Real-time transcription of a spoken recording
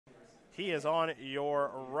He is on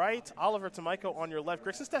your right. Oliver Tomajko on your left.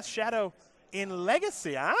 Grixis Death Shadow in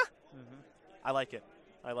Legacy, huh? I like it.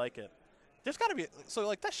 I like it. There's got to be so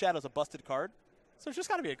like Death Shadow's a busted card, so there's just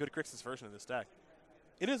got to be a good Grixis version of this deck.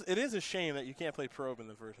 It is a shame that you can't play Probe in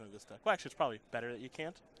the version of this deck. Well, actually, it's probably better that you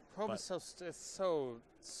can't. Probe is so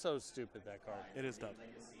stupid, that card. It is dumb.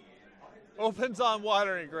 Opens on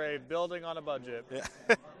Watering Grave, building on a budget.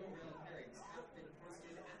 Yeah.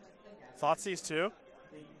 Thoughtseize too?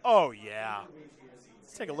 Oh, yeah.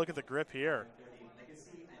 Let's take a look at the grip here.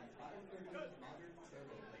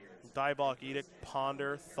 Diabolic Edict,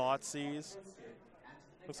 Ponder, Thoughtseize.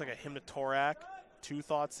 Looks like a Hymnothorac. 2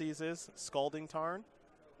 Thoughtseizes, Scalding Tarn.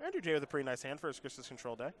 Andrew J with a pretty nice hand for his Grixis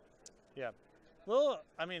control deck. Yeah. Well,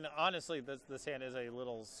 I mean, honestly, this hand is a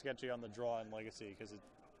little sketchy on the draw in Legacy because it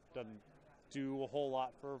doesn't do a whole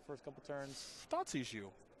lot for first couple turns. Thoughtseize you.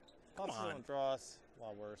 Come on. Don't draw us. A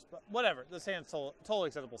lot worse. But whatever. This hand's totally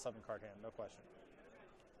acceptable 7-card hand. No question.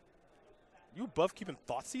 You above keeping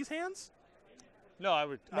Thoughtseize hands? No, I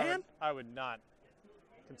would. Man? I would not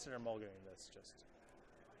consider mulliganing this. Just.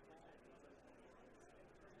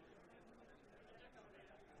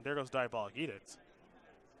 There goes Diabolic Edict.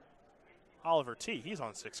 Oliver T, he's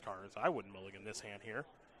on 6 cards. I wouldn't mulligan this hand here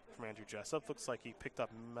from Andrew Jessup. Looks like he picked up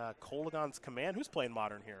Kolagon's Command. Who's playing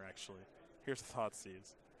Modern here, actually? Here's the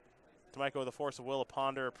Thoughtseize. Tomajko with a Force of Will, a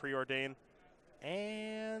Ponder, a Preordain,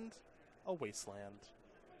 and a Wasteland.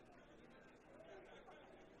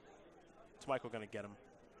 Tomajko going to get him.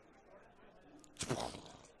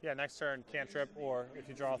 Yeah, next turn, cantrip, or if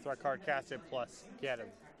you draw a threat card, cast it, plus get him.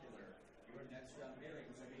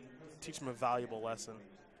 Teach him a valuable lesson.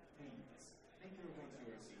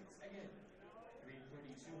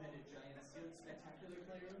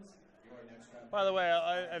 By the way,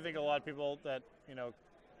 I think a lot of people that,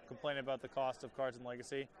 complain about the cost of cards in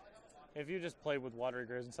Legacy, if you just played with Watery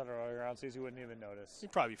Graves instead of Ground Seas, you wouldn't even notice.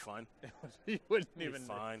 You'd probably be fine. You wouldn't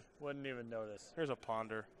even notice. Here's a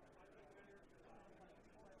Ponder.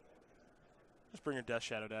 Just bring your Death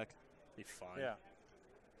Shadow deck. Be fine. Yeah.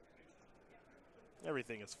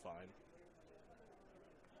 Everything is fine.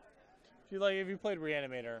 If you played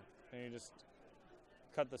Reanimator and you just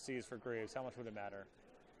cut the Seas for Graves, how much would it matter?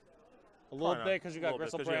 A little bit because you got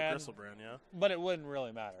Gristlebrand. Yeah. But it wouldn't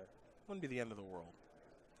really matter. Wouldn't be the end of the world.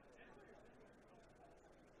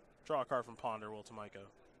 Draw a card from Ponder, Will Tomajko.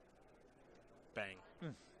 Bang.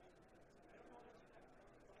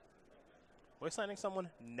 Wastelanding someone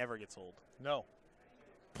never gets old. No.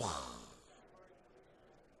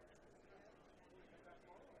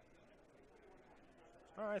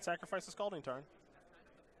 All right, sacrifice the Scalding Tarn.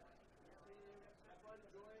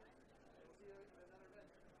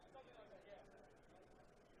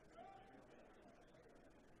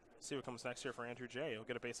 See what comes next here for Andrew J. He'll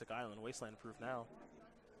get a basic island. Wasteland proof now.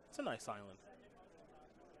 It's a nice island.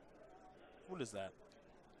 What is that?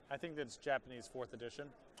 I think that's Japanese 4th edition.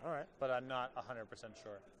 All right. But I'm not 100%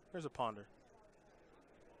 sure. Here's a Ponder.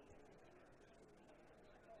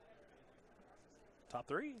 Top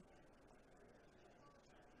 3.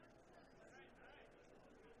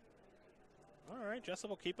 All right, Jessup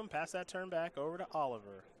will keep him. Pass that turn back over to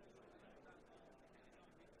Oliver.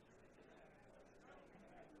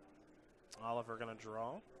 Oliver going to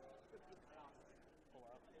draw.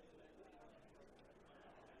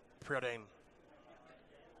 Preordain.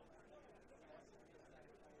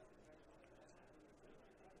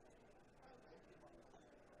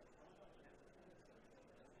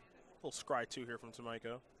 Little Scry 2 here from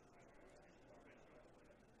Tomajko.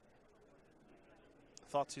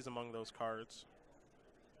 Thoughtseize among those cards.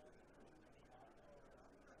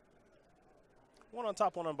 1 on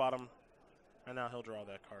top, 1 on bottom. And now he'll draw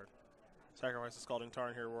that card. Sacrifice the Scalding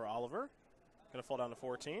Tarn here where Oliver. Going to fall down to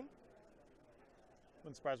 14.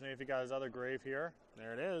 Wouldn't surprise me if he got his other grave here.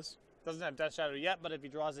 There it is. Doesn't have Death Shadow yet, but if he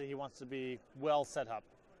draws it, he wants to be well set up.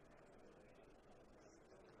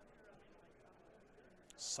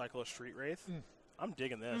 Cyclo Street Wraith. I'm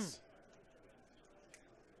digging this.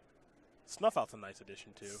 Snuff Out's a nice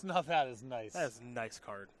addition, too. Snuff Out is nice. That is a nice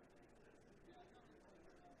card.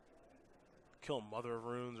 Kill Mother of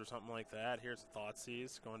Runes or something like that. Here's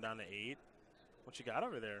Thoughtseize going down to 8. What you got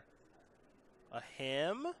over there? A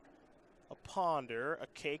Hymn, a Ponder, a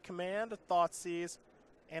K Command, a Thoughtseize,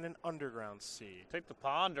 and an Underground Sea. Take the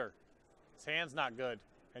Ponder. His hand's not good.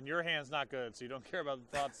 And your hand's not good, so you don't care about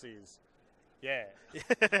the Thoughtseize. Yeah.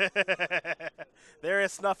 There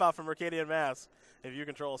is Snuff Out from Mercadian Mass. If you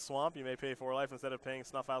control a swamp, you may pay 4 life instead of paying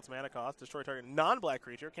Snuff Out's mana cost. Destroy target non-black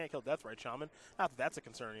creature. Can't kill Deathrite Shaman. Not that that's a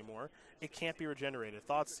concern anymore. It can't be regenerated.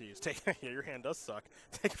 Thoughts Seize. Take yeah, your hand does suck.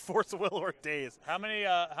 Take Force Will or Daze. How many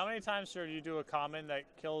times should you do a common that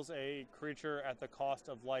kills a creature at the cost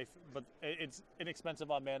of life, but it's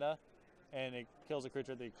inexpensive on mana, and it kills a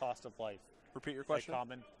creature at the cost of life? Repeat your question. Like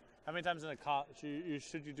common. How many times in a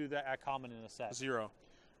should you do that at common in a set? 0.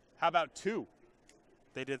 How about 2?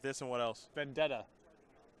 They did this and what else? Vendetta.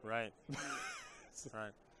 Right.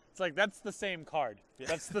 Right. It's like, that's the same card. Yeah.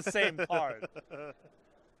 That's the same card.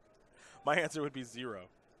 My answer would be 0.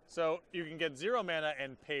 So you can get 0 mana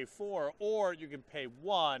and pay 4, or you can pay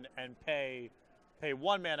 1 and pay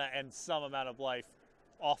 1 mana and some amount of life,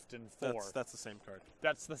 often 4. That's the same card.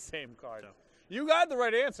 That's the same card. So. You got the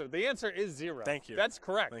right answer. The answer is 0. Thank you. That's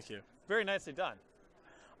correct. Thank you. Very nicely done.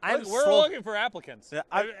 We're looking for applicants. Yeah,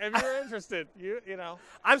 if you're interested, you know.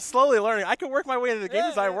 I'm slowly learning. I can work my way into the game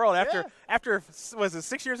design world after was it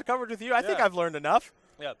 6 years of coverage with you? I think I've learned enough.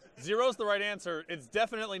 Yeah, 0's the right answer. It's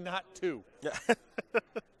definitely not 2. Yeah.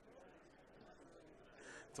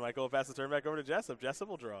 Tomajko will pass the turn back over to Jessup. Jessup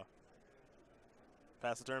will draw.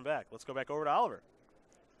 Pass the turn back. Let's go back over to Oliver.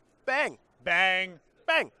 Bang! Bang!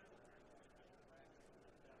 Bang!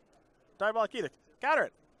 Diabolic Edict. Counter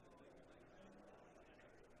it.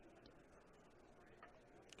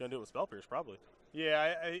 Gonna do it with Spell Pierce, probably.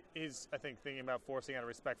 Yeah, he's, I think, thinking about forcing out of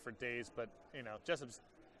respect for Daze, but, you know, Jessup's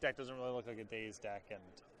deck doesn't really look like a Daze deck, and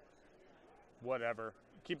whatever.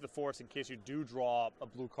 Keep the Force in case you do draw a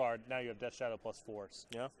blue card. Now you have Death Shadow plus Force.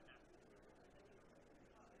 Yeah.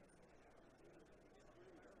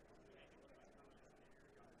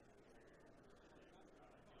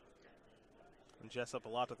 And Jessup a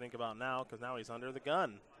lot to think about now, because now he's under the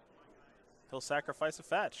gun. He'll sacrifice a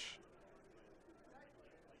fetch.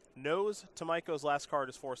 Knows Tomajko's last card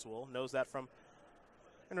is Force Will. Knows that from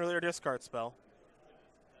an earlier discard spell.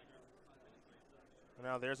 And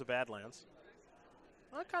now there's a Badlands.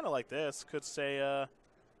 I kind of like this. Could say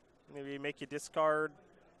maybe make you discard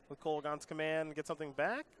with Kolaghan's Command and get something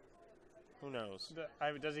back? Who knows?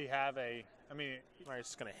 Does he have a... I mean... Or he's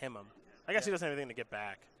just going to him him. I guess he doesn't have anything to get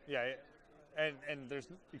back. Yeah, and there's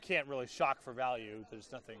you can't really shock for value.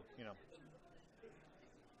 There's nothing, you know.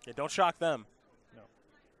 Yeah, don't shock them.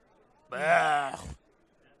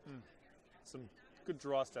 Some good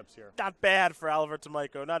draw steps here. Not bad for Oliver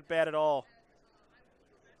Tomajko. Not bad at all.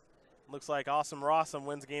 Looks like Awesome Rosum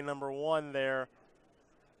wins game number 1 there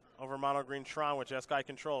over Mono Green Tron with Jeskai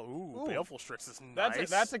Control. Ooh, Baleful Strix is nice.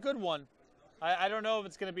 That's a good one. I don't know if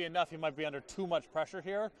it's going to be enough. He might be under too much pressure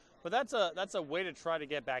here, but that's a way to try to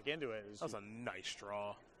get back into it. That was a nice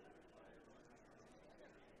draw.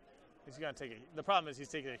 He's going to take it. The problem is he's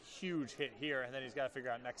taking a huge hit here, and then he's got to figure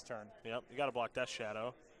out next turn. Yep, you got to block Death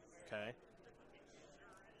Shadow. Okay.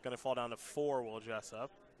 Going to fall down to 4 will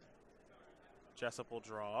Jessup. Jessup will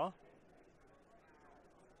draw.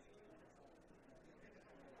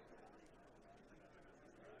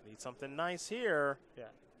 Need something nice here. Yeah.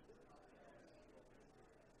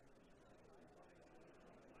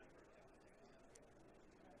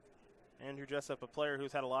 Andrew Jessup, a player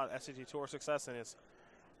who's had a lot of SCG Tour success and is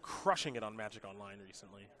crushing it on Magic Online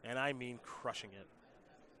recently. And I mean crushing it.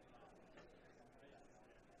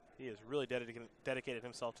 He has really dedicated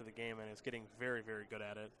himself to the game and is getting very, very good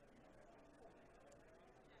at it.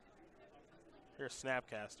 Here's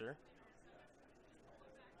Snapcaster.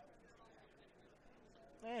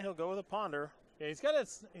 And he'll go with a Ponder. Yeah, he's kind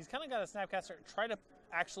of got a Snapcaster. Try to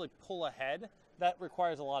actually pull ahead. That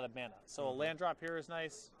requires a lot of mana. So a land drop here is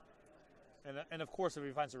nice. And of course, if he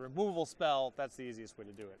finds a removal spell, that's the easiest way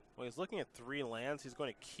to do it. Well, he's looking at 3 lands. He's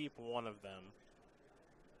going to keep one of them.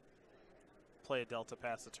 Play a Delta,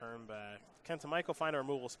 pass the turn back. Can Tomajko find a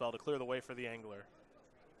removal spell to clear the way for the Angler?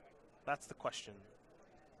 That's the question.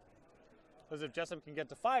 Because if Jessup can get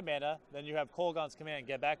to 5 mana, then you have Kolaghan's Command,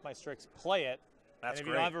 get back my Strix, play it. That's and if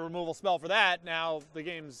great. you don't have a removal spell for that, now the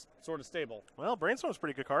game's sort of stable. Well, Brainstorm's a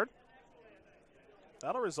pretty good card.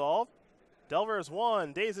 That'll resolve. Delver is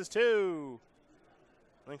 1. Daze is 2.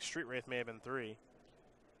 I think Street Wraith may have been 3.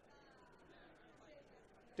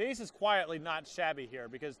 Daze is quietly not shabby here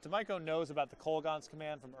because Tomajko knows about the Kolaghan's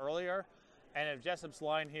Command from earlier. And if Jessup's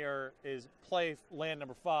line here is play land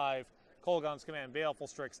number 5, Kolaghan's Command, Baleful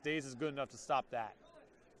Strix, Daze is good enough to stop that.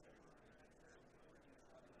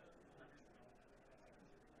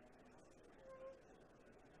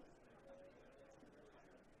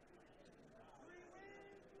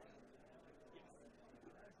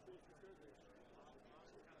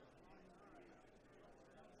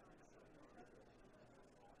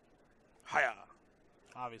 Hiya!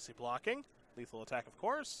 Obviously blocking. Lethal attack, of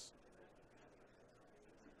course.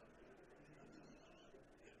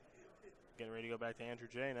 Getting ready to go back to Andrew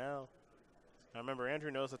J now. Now remember,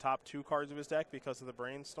 Andrew knows the top 2 cards of his deck because of the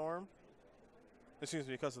Brainstorm. Excuse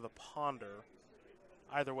me, because of the Ponder.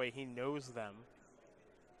 Either way, he knows them.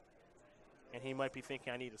 And he might be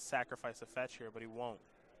thinking, I need to sacrifice a fetch here, but he won't.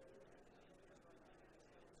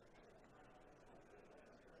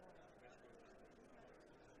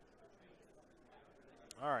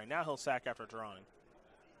 All right, now he'll sack after drawing.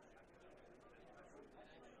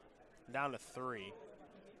 Down to 3.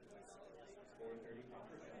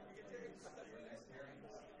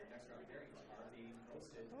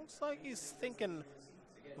 Looks like he's thinking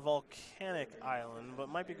Volcanic Island, but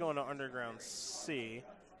might be going to Underground Sea.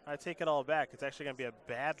 I take it all back. It's actually going to be a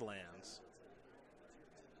Badlands.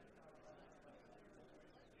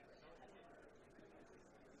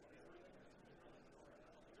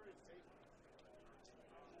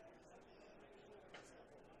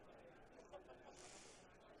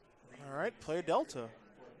 All right, play Delta.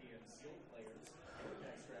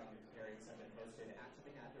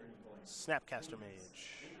 Snapcaster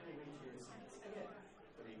Mage.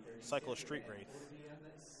 Cycle of Street Wraith.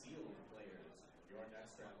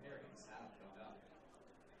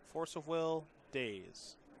 Force of Will,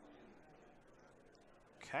 Daze.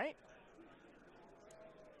 Okay.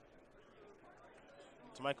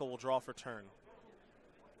 Tomajko will draw for turn.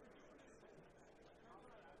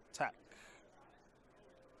 Attack.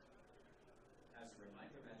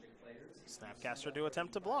 Snapcaster to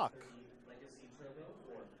attempt to block.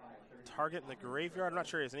 Target in the graveyard. I'm not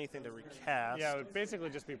sure he has anything to recast. Yeah, it would basically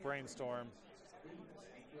just be Brainstorm.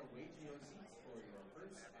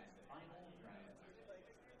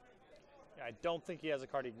 Yeah, I don't think he has a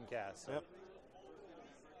card he can cast. So. Yep.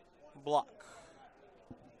 Block.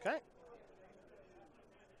 Okay.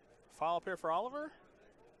 File up here for Oliver.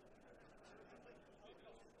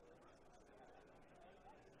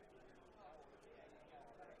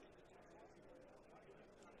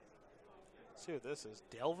 See what this is.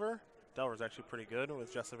 Delver? Delver's actually pretty good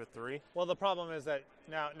with Jessup at 3. Well, the problem is that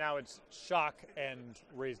now it's Shock and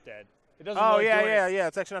Raise Dead. It doesn't. Oh really yeah.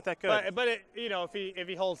 It's actually not that good. But it, you know, if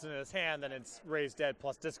he holds it in his hand, then it's Raise Dead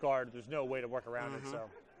plus discard. There's no way to work around it. So.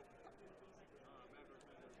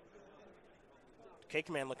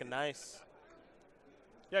 K-Command looking nice.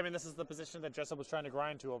 Yeah, I mean, this is the position that Jessup was trying to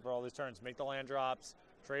grind to over all these turns. Make the land drops,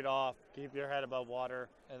 trade off, keep your head above water,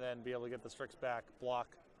 and then be able to get the Strix back, block.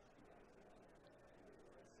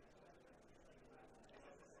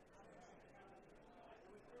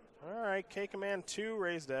 All right, K-Command 2,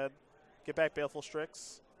 Raise Dead. Get back Baleful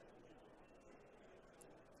Strix.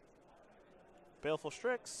 Baleful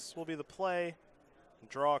Strix will be the play.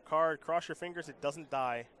 Draw a card. Cross your fingers, it doesn't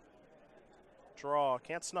die. Draw.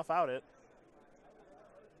 Can't snuff out it.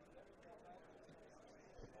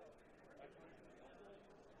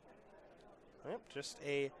 Yep, just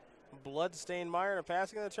a Bloodstained Mire and a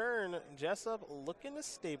passing of the turn. Jessup looking to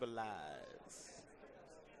stabilize.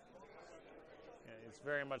 Yeah, he's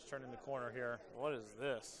very much turning the corner here. What is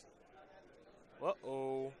this?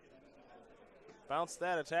 Uh-oh. Bounce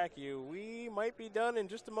that, attack you. We might be done in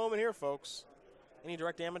just a moment here, folks. Any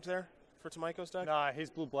direct damage there for Tomajko's deck? Nah, he's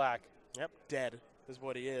blue-black. Yep, dead is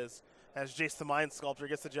what he is. As Jace the Mind Sculptor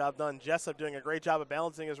gets the job done. Jessup doing a great job of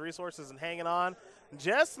balancing his resources and hanging on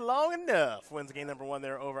just long enough. Wins game number 1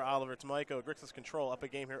 there over Oliver Tomajko. Grixis Control up a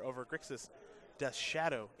game here over Grixis Death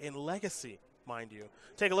Shadow in Legacy, mind you.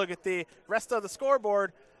 Take a look at the rest of the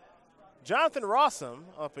scoreboard. Jonathan Rosum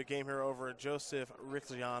up a game here over Joseph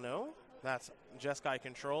Ricigliano. That's Jeskai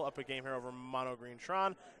Control up a game here over Mono Green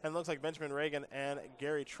Tron. And it looks like Benjamin Ragan and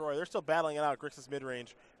Gary Troy, they're still battling it out. Grixis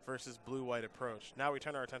midrange versus blue-white approach. Now we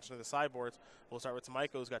turn our attention to the sideboards. We'll start with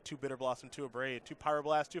Tomajko, who's got 2 Bitter Blossom, 2 Abrade, 2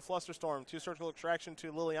 Pyroblast, 2 Flusterstorm, 2 Surgical Extraction,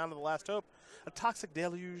 2 Liliana the Last Hope, a Toxic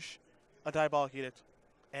Deluge, a Diabolic Edict,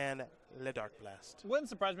 and Le Dark Blast. Wouldn't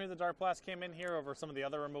surprise me if the Dark Blast came in here over some of the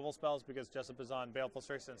other removal spells because Jessup is on Baleful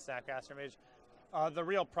Strix and Snapcaster Mage. The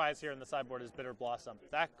real prize here in the sideboard is Bitter Blossom.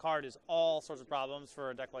 That card is all sorts of problems for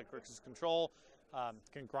a deck like Grixis Control.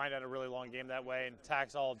 Can grind out a really long game that way and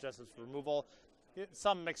tax all of Jessup's removal.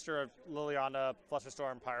 Some mixture of Liliana,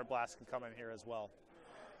 Flusterstorm, Pyroblast can come in here as well.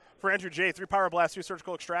 For Andrew J, 3 Pyroblast, 2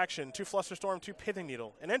 Surgical Extraction, 2 Flusterstorm, 2 Pithing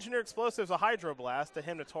Needle. An Engineered Explosives, a Hydroblast, a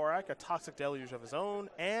Hymnothorac, a Toxic Deluge of his own,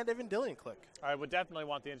 and a Vendilion Click. I would definitely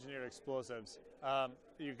want the Engineered Explosives.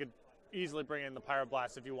 You could easily bring in the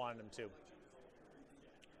Pyroblast if you wanted them to.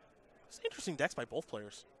 It's interesting decks by both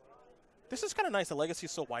players. This is kind of nice. The Legacy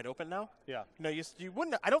is so wide open now. Yeah. You know, you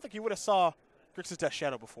wouldn't. I don't think you would have saw Grixis Death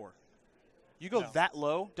Shadow before. You go that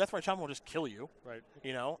low, Deathrite Shaman will just kill you. Right.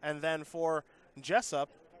 You know, and then for Jessup,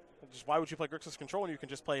 just why would you play Grixis Control when you can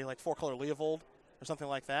just play like 4-color Leovold or something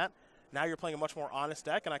like that? Now you're playing a much more honest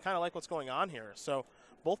deck, and I kind of like what's going on here. So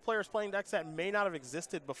both players playing decks that may not have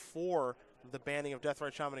existed before the banning of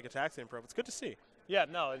Deathrite Shamanic Ataxian Probe. It's good to see. Yeah,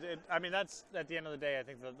 no, I mean, that's, at the end of the day, I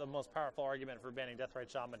think the most powerful argument for banning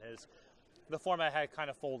Deathrite Shaman is the format had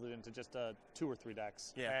kind of folded into just 2 or 3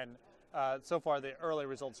 decks. Yeah. And so far, the early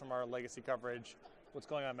results from our legacy coverage, what's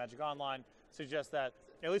going on in Magic Online, suggest that,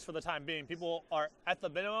 at least for the time being, people are, at the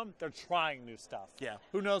minimum, they're trying new stuff. Yeah.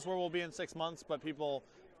 Who knows where we'll be in 6 months, but people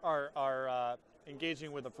are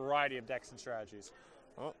engaging with a variety of decks and strategies.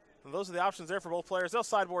 Well, and those are the options there for both players. They'll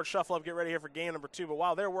sideboard shuffle up, get ready here for game number 2. But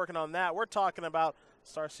while they're working on that, we're talking about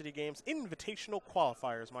Star City Games Invitational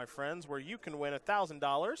Qualifiers, my friends, where you can win $1,000.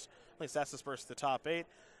 At least that's dispersed to the top 8.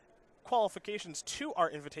 Qualifications to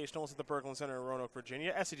our invitationals at the Berglund Center in Roanoke,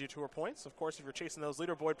 Virginia. SCG Tour points, of course, if you're chasing those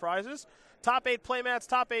leaderboard prizes. Top 8 playmats,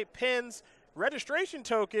 top 8 pins, registration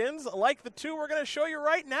tokens like the 2 we're going to show you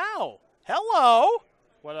right now. Hello.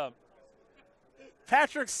 What up?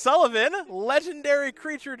 Patrick Sullivan, Legendary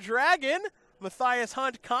Creature Dragon, Matthias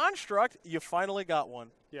Hunt Construct. You finally got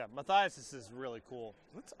one. Yeah, Matthias is really cool.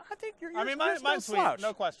 I think you're mine's no sweet, slouch.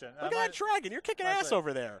 no question. Look at that dragon. You're kicking ass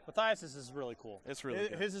over there. Matthias is really cool. It's really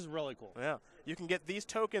good. His is really cool. Yeah. You can get these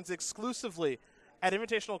tokens exclusively at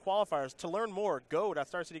Invitational Qualifiers. To learn more, go to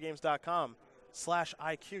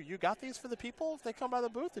starcitygames.com/IQ. You got these for the people if they come by the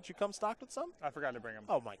booth? Did you come stocked with some? I forgot to bring them.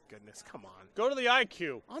 Oh, my goodness. Come on. Go to the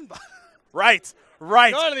IQ. Right.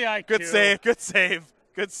 Go to the IQ. Good save. Good save.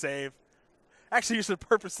 Good save. Actually, you should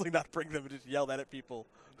purposely not bring them and just yell that at people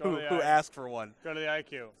who ask for one. Go to the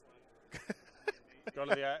IQ. Go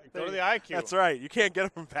to the IQ. That's right. You can't get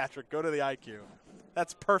them from Patrick. Go to the IQ.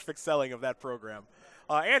 That's perfect selling of that program.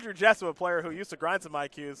 Andrew Jessup, a player who used to grind some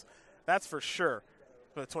IQs, that's for sure,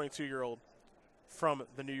 for the 22-year-old from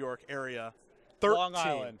the New York area. 13. Long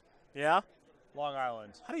Island. Yeah? Long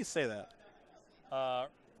Island. How do you say that?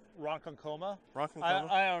 Ronkonkoma?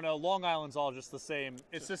 Ronkonkoma? I don't know. Long Island's all just the same.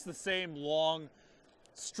 It's just the same long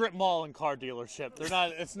strip mall and car dealership. They're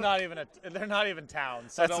not. It's not even they're not even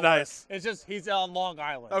towns. So that's nice. It's just he's on Long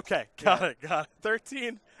Island. Okay, got it.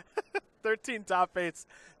 13 top 8s,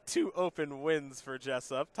 2 open wins for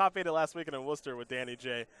Jessup. Top 8 last weekend in Worcester with Danny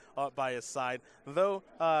J by his side. Though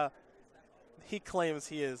he claims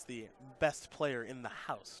he is the best player in the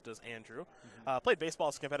house, does Andrew. Played baseball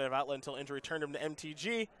as a competitive outlet until injury turned him to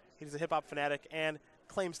MTG. He's a hip-hop fanatic and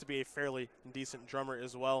claims to be a fairly decent drummer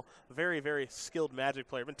as well. Very, very skilled Magic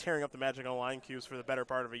player. Been tearing up the Magic Online queues for the better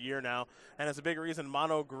part of a year now. And as a big reason,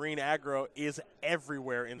 mono green aggro is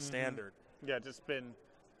everywhere in Standard. Yeah, just been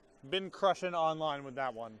crushing online with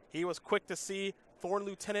that one. He was quick to see Thorn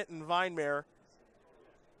Lieutenant and Vinemare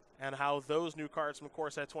and how those new cards from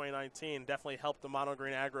Core Set 2019 definitely helped the mono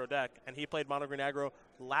green aggro deck. And he played mono green aggro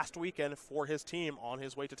last weekend for his team on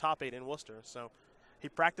his way to top 8 in Worcester. So he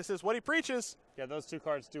practices what he preaches. Yeah, those 2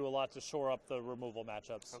 cards do a lot to shore up the removal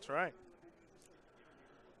matchups. That's right.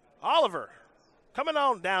 Oliver, coming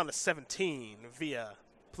on down to 17 via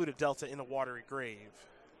Pluto Delta in a watery grave.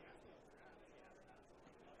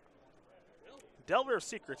 Delver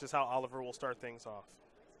Secrets is how Oliver will start things off.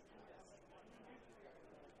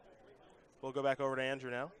 We'll go back over to Andrew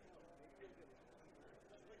now.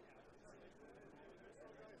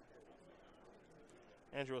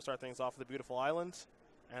 Andrew will start things off with the beautiful island,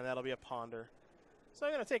 and that'll be a ponder. So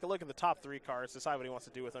I'm going to take a look at the top 3 cards, decide what he wants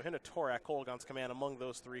to do with them. Hinatorak, Kolaghan's Command among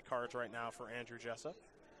those 3 cards right now for Andrew Jessup.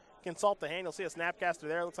 Consult the hand. You'll see a Snapcaster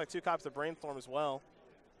there. Looks like 2 copies of Brainstorm as well.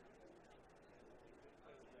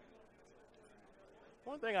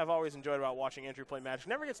 One thing I've always enjoyed about watching Andrew play Magic,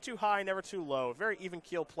 never gets too high, never too low. Very even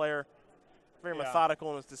keel player, very methodical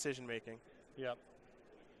in his decision making. Yep.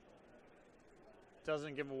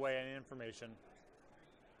 Doesn't give away any information.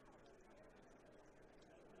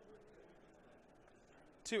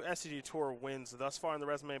 2 SCG Tour wins thus far in the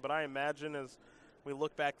resume, but I imagine as we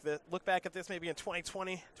look back at this maybe in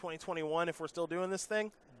 2020, 2021, if we're still doing this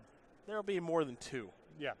thing, there'll be more than 2.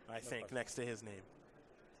 Yeah, I think next to his name.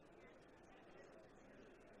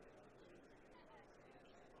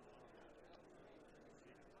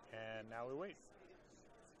 And now we wait.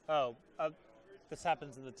 Oh, this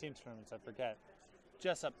happens in the team tournaments, I forget.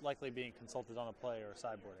 Jessup likely being consulted on a play or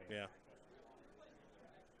sideboarding. Yeah.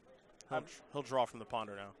 He'll draw from the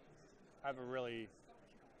ponder now. I have a really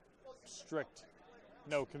strict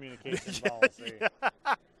no communication policy.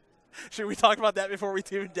 Yeah. Should we talk about that before we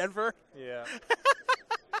team in Denver? Yeah.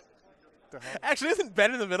 Actually, isn't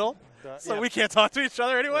Ben in the middle? So we can't talk to each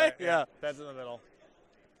other anyway? Yeah. Ben's in the middle.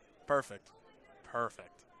 Perfect.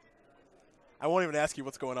 Perfect. I won't even ask you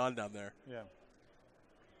what's going on down there. Yeah.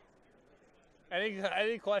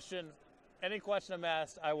 Any question I'm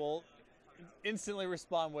asked, I will instantly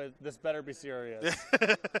respond with, "This better be serious."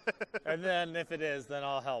 And then if it is, then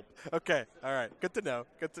I'll help. Okay. All right. Good to know.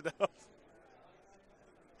 Good to know.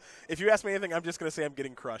 If you ask me anything, I'm just going to say I'm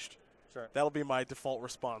getting crushed. Sure. That'll be my default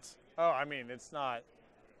response. Oh, I mean, it's not.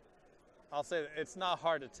 I'll say it's not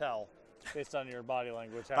hard to tell based on your body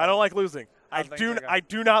language. I don't like losing. I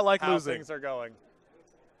do not like how losing. Things are going.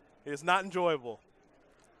 It is not enjoyable.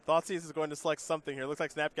 Thoughtseize is going to select something here. Looks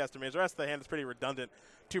like Snapcaster Mage. The rest of the hand is pretty redundant.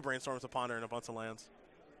 2 Brainstorms, a Ponder, and a bunch of lands.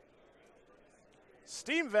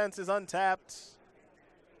 Steam Vents is untapped.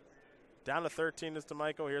 Down to 13 is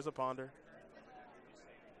Tomajko. Here's a Ponder.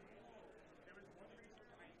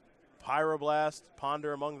 Pyroblast,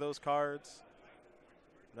 Ponder among those cards.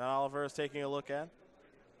 That Oliver is taking a look at.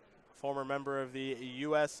 Former member of the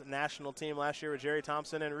U.S. national team last year with Jerry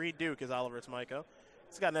Thompson and Reed Duke is Oliver Tomajko.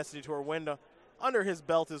 He's got an SCG Tour win under his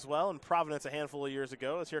belt as well in Providence a handful of years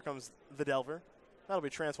ago, as here comes the Delver. That'll be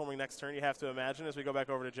transforming next turn, you have to imagine, as we go back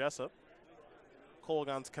over to Jessup.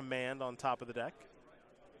 Kolaghan's Command on top of the deck.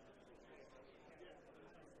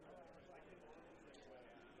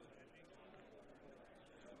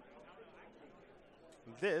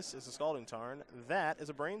 This is a Scalding Tarn. That is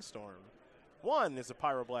a Brainstorm. 1 is a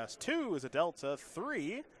Pyroblast. 2 is a Delta.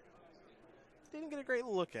 3 didn't get a great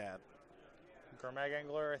look at. Gurmag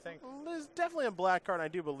Angler, I think. There's definitely a black card, and I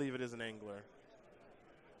do believe it is an Angler.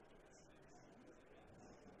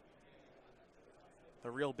 The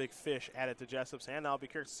real big fish added to Jessup's hand. Now I'll be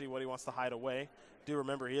curious to see what he wants to hide away. Do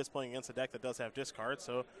remember he is playing against a deck that does have discards,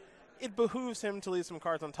 so it behooves him to leave some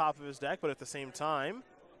cards on top of his deck, but at the same time,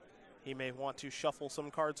 he may want to shuffle some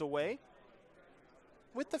cards away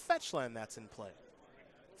with the fetch land that's in play.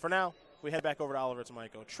 For now, we head back over to Oliver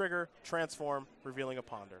Tomajko. Trigger, transform, revealing a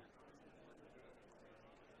Ponder.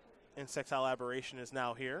 Insectile Aberration is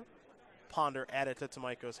now here. Ponder added to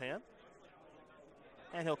Tomajko's hand.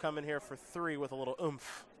 And he'll come in here for 3 with a little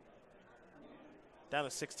oomph. Down to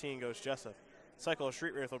 16 goes Jessup. Cycle of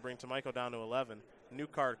Street Wraith will bring Tomajko down to 11. New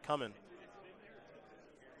card coming.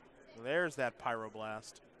 There's that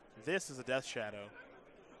Pyroblast. This is a Death Shadow.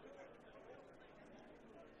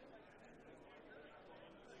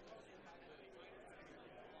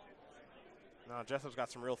 Now Jessup's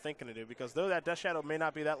got some real thinking to do, because though that Death Shadow may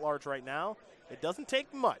not be that large right now, it doesn't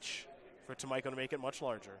take much for Tomajko to make it much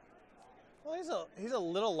larger. Well, he's a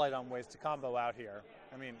little light on ways to combo out here.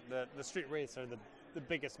 I mean, the Street Wraiths are the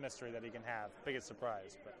biggest mystery that he can have, biggest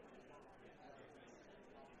surprise. But.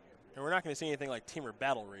 And we're not going to see anything like Teamer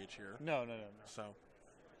Battle Rage here. No. So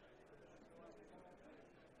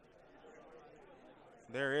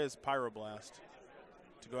there is Pyroblast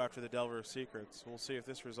to go after the Delver of Secrets. We'll see if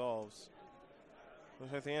this resolves.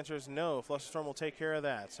 Looks like the answer is no. Flusterstorm will take care of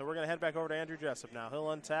that. So we're going to head back over to Andrew Jessup now. He'll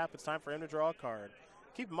untap. It's time for him to draw a card.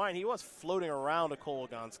 Keep in mind, he was floating around a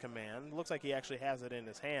Kolaghan's Command. Looks like he actually has it in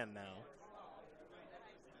his hand now.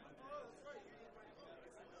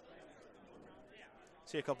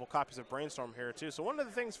 See a couple copies of Brainstorm here, too. So one of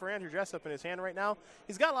the things for Andrew Jessup in his hand right now,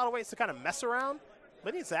 he's got a lot of ways to kind of mess around,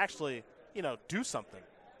 but he needs to actually, do something.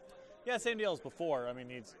 Yeah, same deal as before. I mean,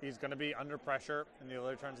 he's going to be under pressure in the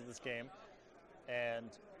early turns of this game. And,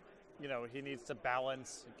 he needs to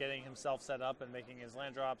balance getting himself set up and making his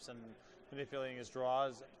land drops and manipulating his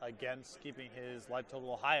draws against keeping his life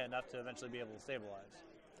total high enough to eventually be able to stabilize.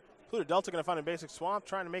 Pluto Delta going to find a basic swamp,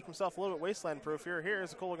 trying to make himself a little bit wasteland proof here.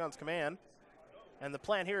 Here's the Kolaghan's Command. And the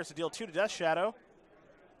plan here is to deal 2 to Death Shadow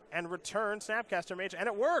and return Snapcaster Mage, and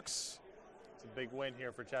it works. It's a big win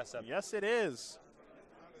here for Jessup. Yes, it is.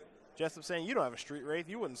 Jessup saying, you don't have a Street Wraith.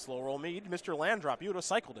 You wouldn't slow roll me. You'd missed your land drop. You would have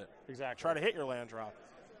cycled it. Exactly. Try to hit your land drop.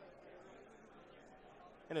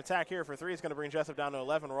 An attack here for 3 is going to bring Jessup down to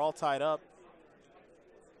 11. We're all tied up.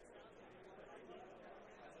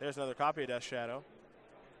 There's another copy of Death Shadow.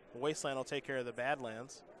 Wasteland will take care of the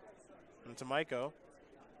Badlands. And Tomajko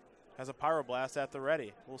has a Pyroblast at the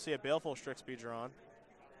ready. We'll see a Baleful Strix be drawn.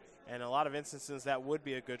 And in a lot of instances, that would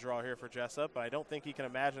be a good draw here for Jessup, but I don't think he can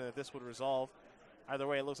imagine that this would resolve. Either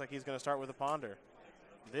way, it looks like he's going to start with a Ponder.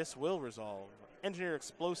 This will resolve. Engineered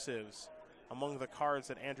Explosives among the cards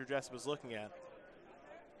that Andrew Jessup is looking at.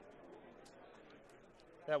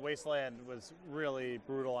 That Wasteland was really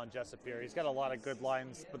brutal on Jessup here. He's got a lot of good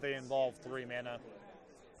lines, but they involve 3 mana.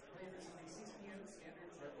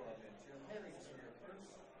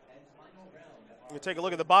 You take a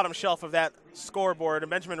look at the bottom shelf of that scoreboard, and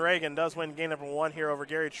Benjamin Ragan does win game number 1 here over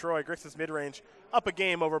Gary Troy. Grixis mid-range up a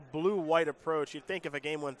game over Blue-White Approach. You'd think if a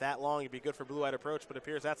game went that long, it'd be good for Blue-White Approach, but it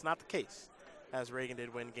appears that's not the case, as Ragan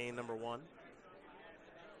did win game number 1.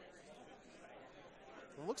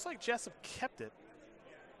 It looks like Jessup kept it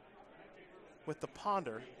with the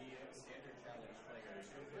ponder.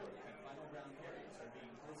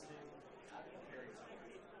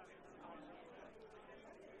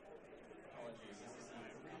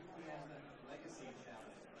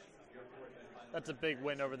 That's a big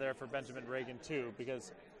win over there for Benjamin Ragan, too,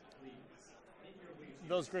 because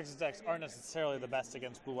those Grixis decks aren't necessarily the best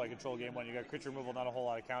against blue-white control game one. You got creature removal, not a whole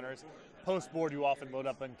lot of counters. Post-board, you often load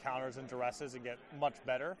up in counters and duresses and get much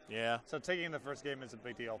better. Yeah. So taking the first game is a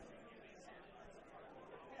big deal.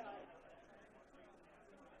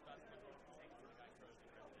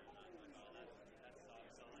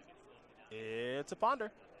 It's a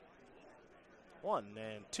ponder. 1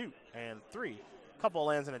 and 2 and 3. Couple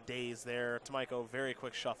lands in a daze there. Tomajko, very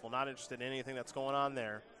quick shuffle. Not interested in anything that's going on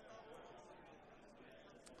there.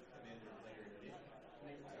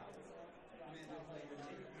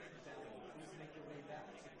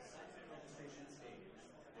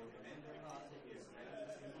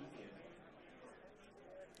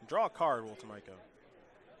 Draw a card, will Tomajko.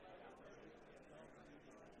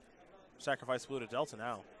 Sacrifice blue to Delta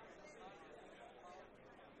now.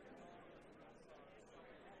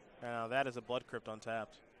 Now that is a Blood Crypt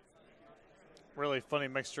untapped. Really funny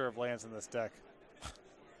mixture of lands in this deck.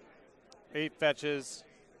 8 fetches.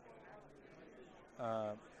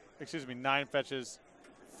 9 fetches.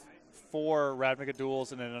 4 Ravnica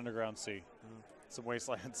duels and an Underground Sea. Some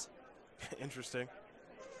wastelands. Interesting.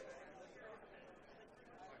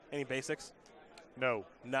 Any basics? No.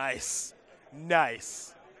 Nice.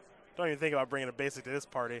 Nice. Don't even think about bringing a basic to this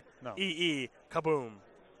party. No. EE, kaboom.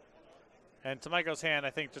 And Tomajko's hand, I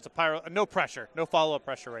think, just a pyro. No pressure. No follow-up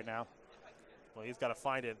pressure right now. Well, he's got to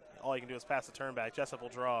find it. All he can do is pass the turn back. Jessup will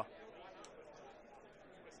draw.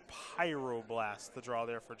 Pyroblast, the draw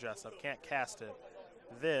there for Jessup. Can't cast it.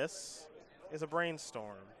 This is a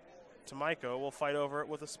Brainstorm. Tomajko will fight over it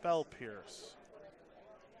with a Spell Pierce.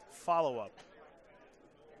 Follow-up.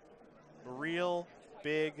 Real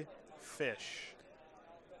big fish.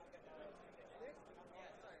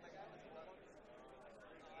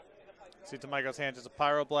 See Tomajko's hand, just a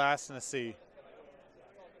Pyroblast and a Sea.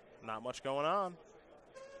 Not much going on.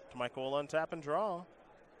 Tomajko will untap and draw.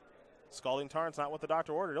 Scalding Tarn's not what the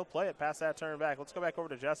doctor ordered. He'll play it past that turn back. Let's go back over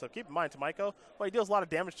to Jessup. Keep in mind, Tomajko, well, he deals a lot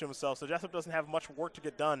of damage to himself, so Jessup doesn't have much work to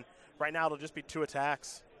get done. Right now, it'll just be 2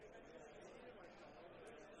 attacks.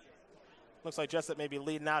 Looks like Jessup may be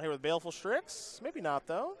leading out here with Baleful Strix. Maybe not,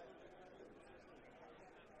 though.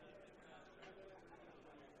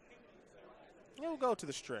 He'll go to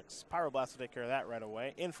the Strix. Pyroblast will take care of that right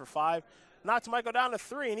away. In for 5. Knocks Tomajko down to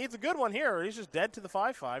 3. He needs a good one here. He's just dead to the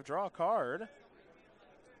 5/5. Draw a card.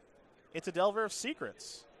 It's a Delver of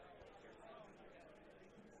Secrets.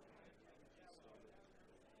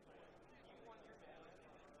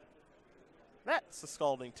 That's the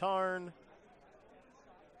Scalding Tarn.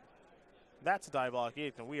 That's a Diabolic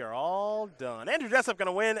Edict, and we are all done. Andrew Jessup going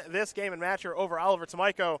to win this game and match here over Oliver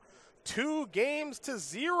Tomajko.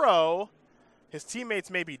 2-0. His teammates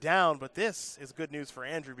may be down, but this is good news for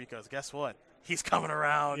Andrew because guess what? He's coming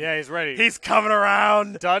around. Yeah, he's ready. He's coming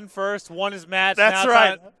around. Done first, won his match. That's now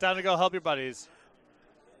right. Time to go help your buddies.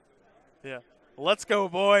 Yeah. Let's go,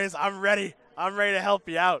 boys. I'm ready. I'm ready to help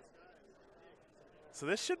you out. So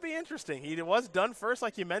this should be interesting. He was done first,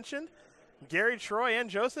 like you mentioned. Gary, Troy, and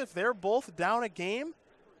Joseph, they're both down a game.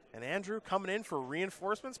 And Andrew coming in for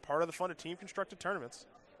reinforcements, part of the fun of team-constructed tournaments.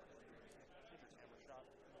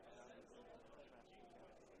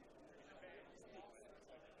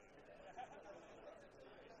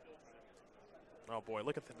 Oh boy,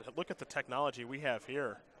 look at the technology we have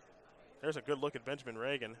here. There's a good look at Benjamin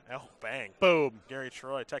Ragan. Oh, bang. Boom. Gary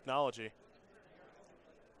Troy, technology.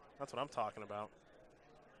 That's what I'm talking about.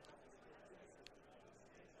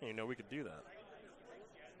 I didn't even know we could do that.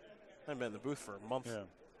 I haven't been in the booth for a month. Yeah.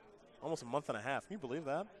 Almost a month and a half. Can you believe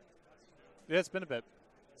that? Yeah, it's been a bit.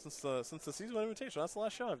 Since the season one invitation. That's the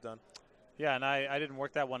last show I've done. Yeah, and I didn't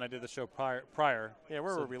work that one. I did the show prior. Yeah,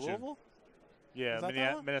 where were we? June. Louisville?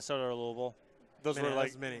 Yeah, Minnesota or Louisville. Those were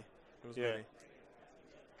like mini. It was yeah. mini.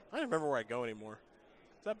 I don't remember where I go anymore.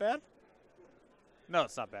 Is that bad? No,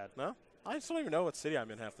 it's not bad. No? I just don't even know what city I'm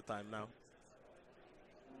in half the time now.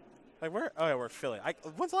 Like where? Oh yeah, we're in Philly.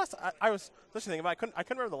 When's the last? I was listening about. I couldn't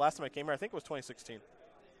remember the last time I came here. I think it was 2016. I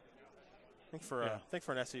think for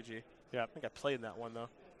an SCG. Yeah. I think I played in that one though.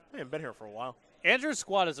 I haven't been here for a while. Andrew's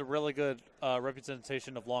squad is a really good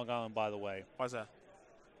representation of Long Island, by the way. Why's that?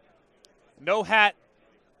 No hat,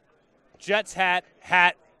 Jets hat,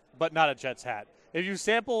 but not a Jets hat. If you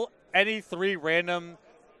sample any 3 random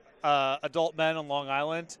adult men on Long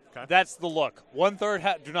Island. Okay. That's the look.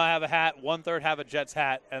 1/3 do not have a hat. 1/3 have a Jets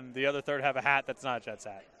hat, and the other third have a hat that's not a Jets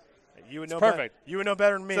hat. You would It's know perfect. You would know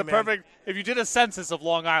better than me, It's man. perfect. If you did a census of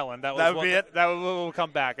Long Island, that would be it. That would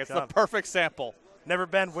come back. It's the perfect sample. Never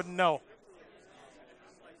been, wouldn't know.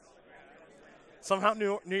 Somehow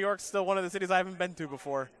New York's still one of the cities I haven't been to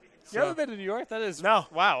before. So. You haven't been to New York? That is no.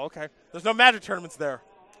 Wow. Okay. There's no Magic tournaments there,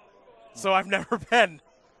 so I've never been.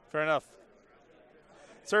 Fair enough.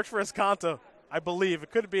 Search for Escanto. I believe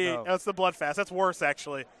it could be. No. Oh, it's the Bloodfast. That's worse,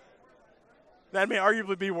 actually. That may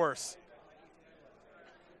arguably be worse.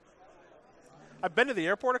 I've been to the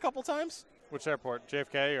airport a couple times. Which airport?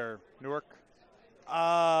 JFK or Newark?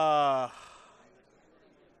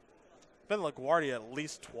 Been to LaGuardia at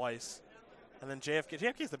least twice, and then JFK.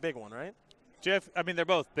 JFK is the big one, right? I mean, they're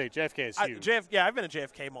both big. JFK is huge. I've been to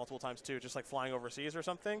JFK multiple times too, just like flying overseas or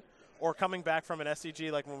something, or coming back from an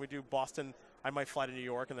SCG. Like when we do Boston, I might fly to New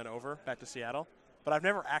York and then over back to Seattle. But I've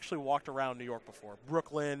never actually walked around New York before.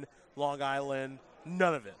 Brooklyn, Long Island,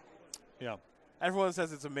 none of it. Yeah. Everyone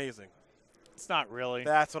says it's amazing. It's not really.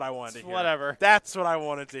 That's what I wanted to hear. Whatever. That's what I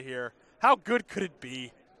wanted to hear. How good could it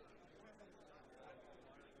be?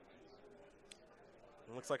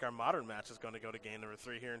 It looks like our modern match is going to go to game number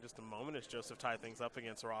 3 here in just a moment as Joseph tie things up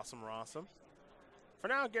against Rosum. For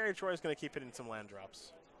now, Gary Troy is going to keep hitting some land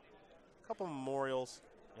drops. A couple memorials,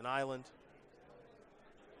 an island,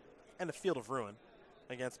 and a field of ruin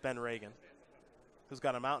against Ben Ragan, who's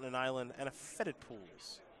got a mountain, an island, and a fetid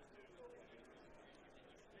pools.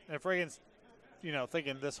 And if Ragan's,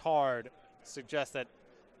 thinking this hard, suggests that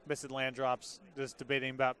missing land drops, just debating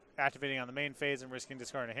about activating on the main phase and risking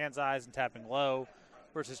discarding a hand's eyes and tapping low,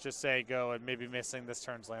 versus just say go and maybe missing this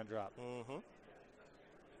turn's land drop. Mm-hmm.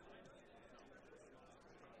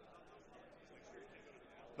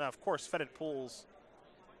 Now, of course, fetid pools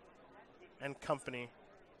and company.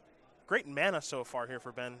 Great mana so far here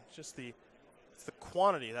for Ben. Just it's the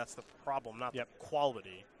quantity that's the problem, not the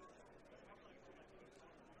quality.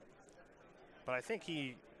 But I think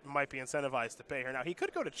he might be incentivized to pay here. Now, he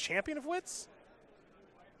could go to Champion of Wits.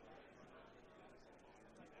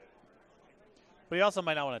 But he also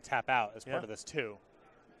might not want to tap out as part of this, too.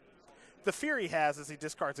 The fear he has as he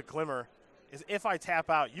discards a Glimmer is if I tap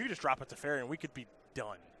out, you just drop it to Fairy and we could be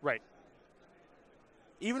done. Right.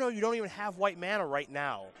 Even though you don't even have white mana right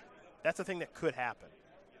now, that's a thing that could happen.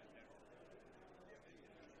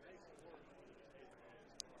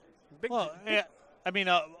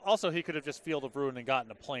 Also he could have just Field of Ruin and gotten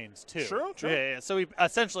the Plains, too. True. Yeah. So he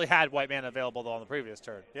essentially had white mana available on the previous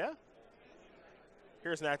turn. Yeah.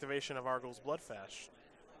 Here's an activation of Argyl's Bloodfast.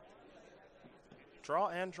 Draw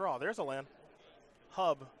and draw. There's a land.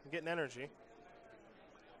 Hub, getting energy.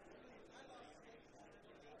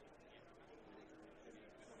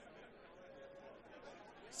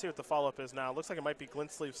 See what the follow-up is now. Looks like it might be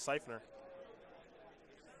Glintsleeve Siphoner.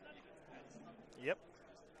 Yep.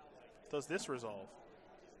 Does this resolve?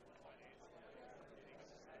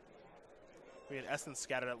 We had Essence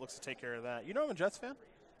Scatter that looks to take care of that. You know I'm a Jets fan?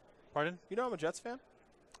 Pardon? You know I'm a Jets fan?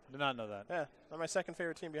 Did not know that. Yeah, they're my second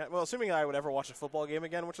favorite team behind. Well, assuming I would ever watch a football game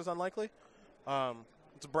again, which is unlikely.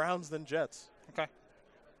 It's Browns then Jets. Okay.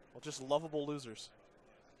 Well, just lovable losers.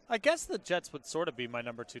 I guess the Jets would sort of be my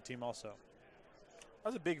number 2 team also. I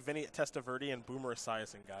was a big Vinny Testaverde and Boomer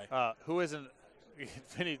Esiason guy. Who isn't?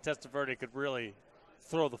 Vinny Testaverde could really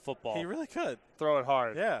throw the football. He really could. Throw it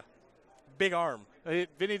hard. Yeah. Big arm.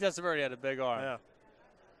 Vinny Testaverde had a big arm. Yeah.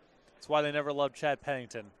 That's why they never loved Chad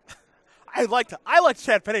Pennington. I liked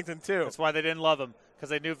Chad Pennington too. That's why they didn't love him, because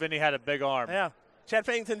they knew Vinny had a big arm. Yeah. Chad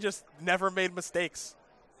Pennington just never made mistakes.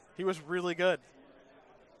 He was really good.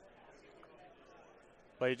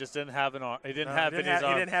 But he just didn't have an arm. He didn't have Vinny's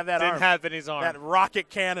arm. He didn't have that arm. Didn't have Vinny's arm. That rocket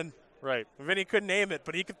cannon. Right. Vinny couldn't aim it,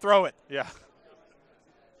 but he could throw it. Yeah.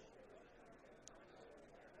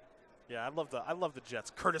 Yeah, I love the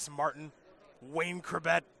Jets. Curtis Martin, Wayne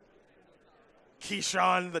Corbett,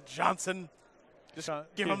 Keyshawn, the Johnson. Just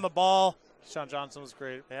give him the ball. Sean Johnson was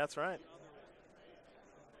great. Yeah, that's right.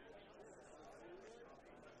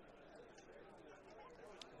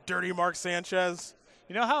 Dirty Mark Sanchez.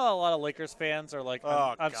 You know how a lot of Lakers fans are like,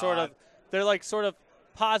 I'm they're like sort of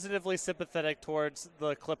positively sympathetic towards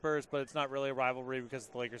the Clippers, but it's not really a rivalry because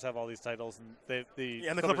the Lakers have all these titles and the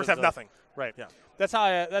Clippers have nothing. Right. Yeah. That's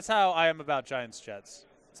how I am about Giants Jets.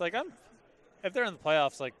 It's like if they're in the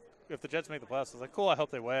playoffs, like if the Jets make the playoffs, it's like cool. I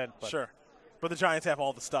hope they win. But sure. But the Giants have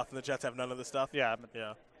all the stuff, and the Jets have none of the stuff. Yeah.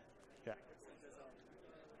 Yeah.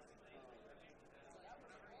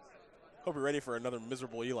 Hope you're ready for another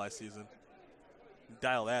miserable Eli season.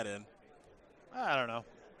 Dial that in. I don't know.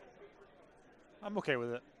 I'm okay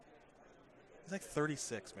with it. He's like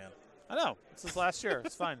 36, man. I know. It's his last year.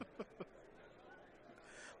 It's fine.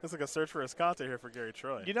 Looks like a search for Escante here for Gary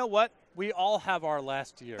Troy. You know what? We all have our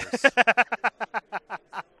last years.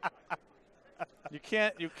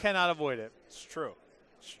 You cannot avoid it. It's true.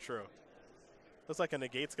 It's true. Looks like a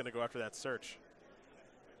Negate's going to go after that search.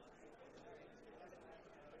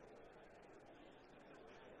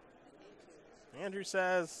 Andrew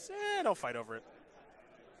says, don't fight over it.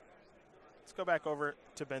 Let's go back over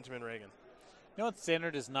to Benjamin Ragan. You know what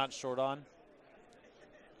Standard is not short on?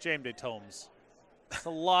 Jam Day Tomes. It's a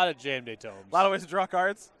lot of Jam Day Tomes. A lot of ways to draw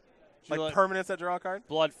cards? Like permanents that draw a card?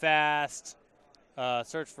 Bloodfast,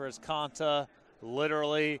 Search for Escanta,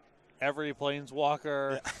 literally every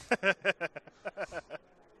Planeswalker. Yeah.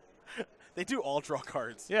 They do all draw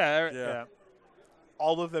cards. Yeah.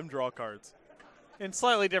 All of them draw cards. In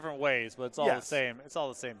slightly different ways, but it's all the same. It's all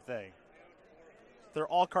the same thing. They're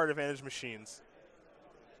all card advantage machines.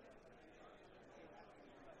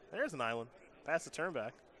 There's an island. Pass the turn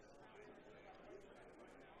back.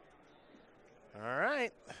 All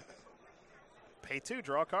right. Pay 2,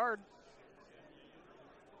 draw a card.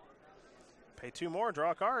 Pay 2 more,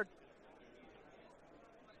 draw a card.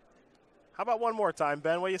 How about one more time,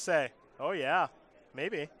 Ben? What do you say? Oh, yeah.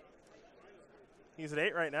 Maybe. He's at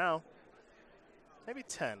 8 right now. Maybe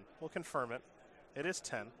 10. We'll confirm it. It is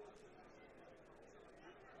 10.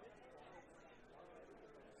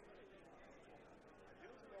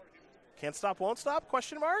 Can't stop, won't stop?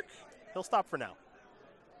 Question mark? He'll stop for now.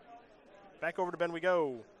 Back over to Ben we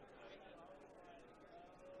go.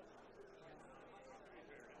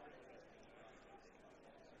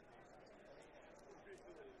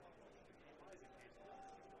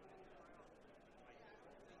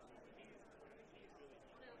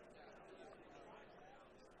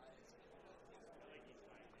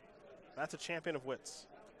 That's a Champion of Wits.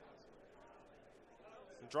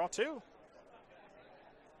 Draw 2.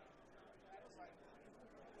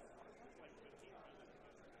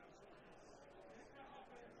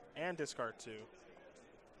 And discard 2.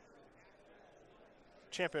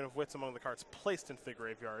 Champion of Wits among the cards placed in the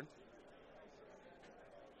graveyard.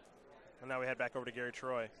 And now we head back over to Gary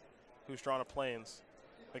Troy, who's drawn a Plains.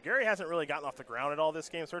 But Gary hasn't really gotten off the ground at all this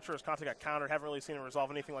game. Search for Escante got countered. Haven't really seen him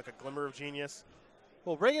resolve anything like a Glimmer of Genius.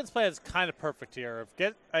 Well, Reagan's plan is kind of perfect here.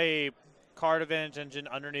 Get a card advantage engine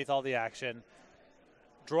underneath all the action.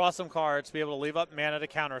 Draw some cards, be able to leave up mana to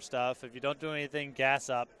counter stuff. If you don't do anything, gas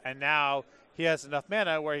up. And now he has enough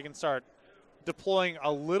mana where he can start deploying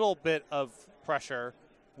a little bit of pressure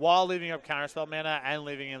while leaving up counterspell mana and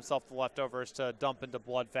leaving himself the leftovers to dump into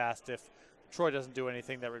Bloodfast if Troy doesn't do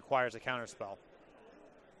anything that requires a counterspell.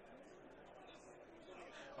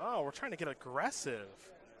 Oh, we're trying to get aggressive.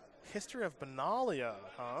 History of Benalia,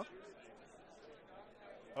 huh?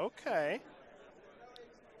 Okay.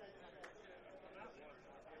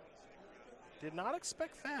 Did not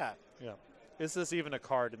expect that. Yeah. Is this even a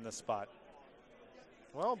card in this spot?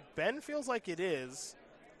 Well, Ben feels like it is,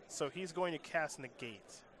 so he's going to cast Negate.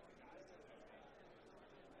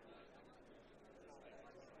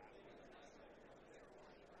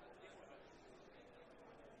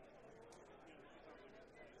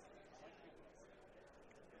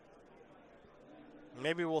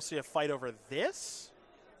 Maybe we'll see a fight over this.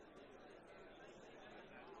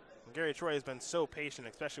 Gary Troy has been so patient,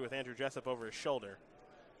 especially with Andrew Jessup over his shoulder.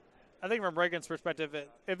 I think from Reagan's perspective,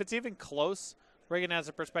 if it's even close, Ragan has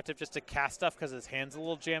a perspective just to cast stuff because his hand's a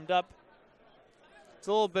little jammed up. It's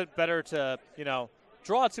a little bit better to,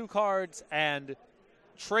 draw 2 cards and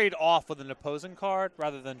trade off with an opposing card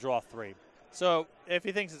rather than draw 3. So if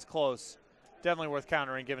he thinks it's close, definitely worth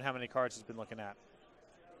countering given how many cards he's been looking at.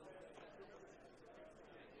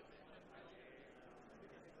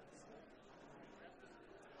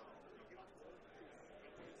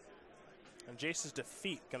 And Jace's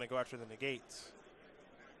defeat going to go after the negates.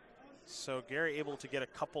 So Gary able to get a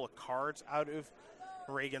couple of cards out of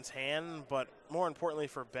Reagan's hand, but more importantly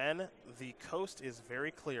for Ben, the coast is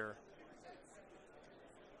very clear.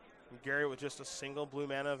 And Gary with just a single blue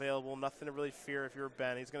mana available, nothing to really fear if you're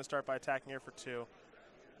Ben. He's going to start by attacking here for 2.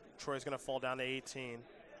 Troy's going to fall down to 18.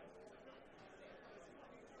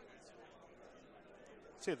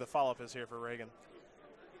 Let's see what the follow-up is here for Ragan.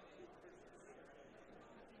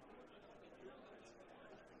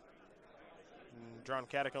 Drawn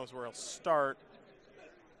Catacombs where he'll start.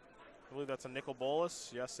 I believe that's a Nicol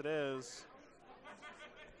Bolas. Yes, it is.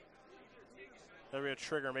 There'll be a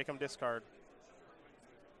trigger. Make him discard.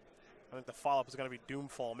 I think the follow-up is going to be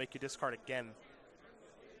Doomfall. Make you discard again.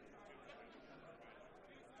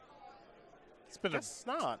 It's been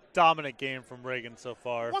a dominant game from Ragan so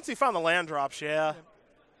far. Once he found the land drops, yeah.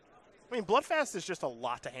 I mean, Bloodfast is just a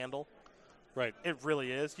lot to handle. Right. It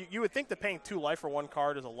really is. You would think that paying 2 life for 1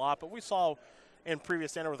 card is a lot, but we saw in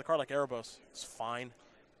previous standard with a card like Erebos, it's fine.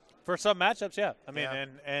 For some matchups, yeah. I mean, Yeah.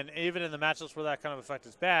 and even in the matchups where that kind of effect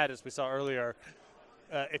is bad, as we saw earlier,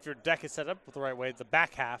 if your deck is set up the right way, the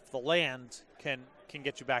back half, the land, can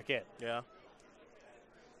get you back in. Yeah.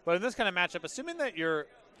 But in this kind of matchup, assuming that your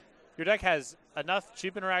deck has enough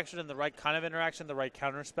cheap interaction and the right kind of interaction, the right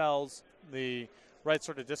counter spells, the right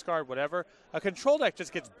sort of discard, whatever, a control deck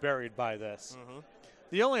just gets buried by this. Mm-hmm.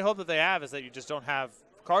 The only hope that they have is that you just don't have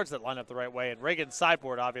cards that line up the right way. And Ragan's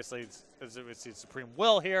sideboard, obviously, is his supreme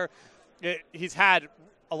will here. He's had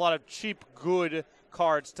a lot of cheap, good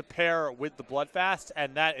cards to pair with the Bloodfast,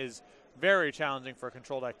 and that is very challenging for a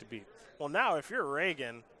control deck to beat. Well, now if you're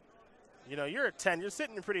Ragan, you're at 10. You're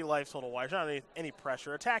sitting in pretty life total wise. Not any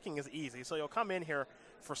pressure. Attacking is easy, so you'll come in here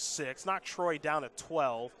for 6, knock Troy down at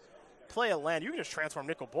 12, play a land. You can just transform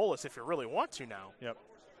Nicol Bolas if you really want to now. Yep.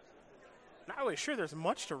 Not really sure there's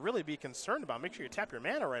much to really be concerned about. Make sure you tap your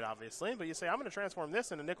mana right, obviously, but you say, I'm going to transform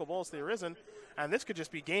this into Nicol Bolas the Arisen, and this could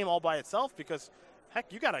just be game all by itself because,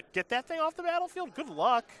 heck, you got to get that thing off the battlefield. Good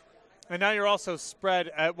luck. And now you're also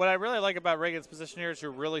spread. What I really like about Ragan's position here is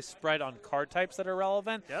you're really spread on card types that are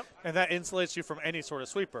relevant. Yep. And that insulates you from any sort of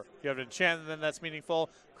sweeper. You have an enchantment that's meaningful,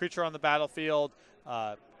 creature on the battlefield,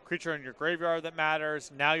 creature in your graveyard that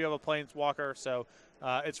matters. Now you have a planeswalker. So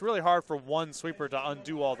it's really hard for one sweeper to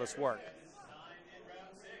undo all this work.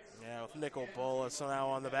 Yeah, with Nicol Bolas now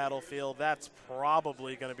on the battlefield, that's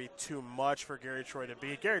probably going to be too much for Gary Troy to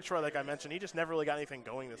beat. Gary Troy, like I mentioned, he just never really got anything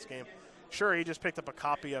going this game. Sure, he just picked up a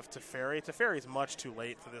copy of Teferi. Teferi's much too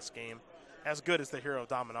late for this game, as good as the Hero of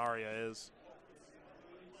Dominaria is.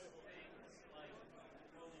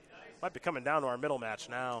 Might be coming down to our middle match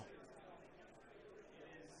now.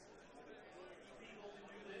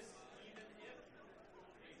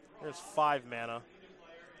 There's 5 mana.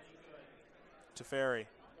 Teferi.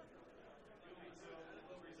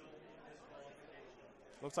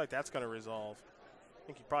 Looks like that's going to resolve. I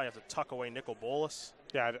think you probably have to tuck away Nicol Bolas.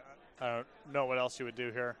 Yeah, I don't know what else you would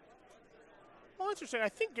do here. Well, interesting. I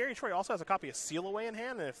think Gary Troy also has a copy of Seal Away in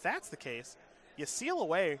hand, and if that's the case, you seal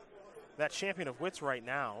away that Champion of Wits right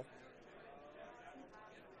now.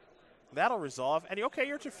 That'll resolve. And, okay,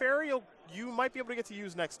 your Teferi, you might be able to get to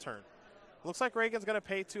use next turn. Looks like Ragan's going to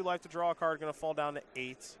pay 2 life to draw a card, going to fall down to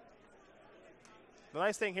 8. The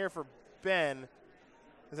nice thing here for Ben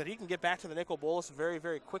is that he can get back to the Nicol Bolas very,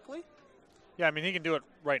 very quickly. Yeah, I mean, he can do it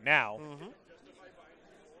right now. Mm-hmm.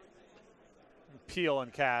 Peel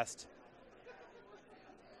and cast.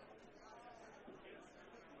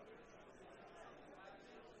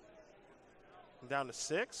 Down to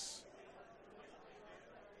 6.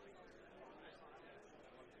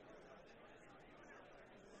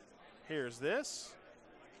 Here's this.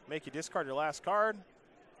 Make you discard your last card.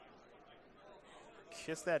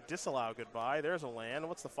 Kiss that disallow goodbye. There's a land.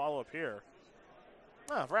 What's the follow-up here?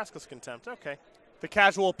 Ah, Vraska's Contempt. Okay. The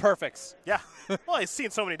casual perfects. Yeah. Well, he's seen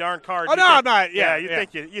so many darn cards. Oh, no, I'm not. Yeah,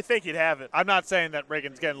 you think you'd have it. I'm not saying that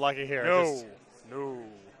Ragan's getting lucky here. No.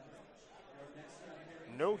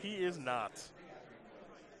 No, he is not.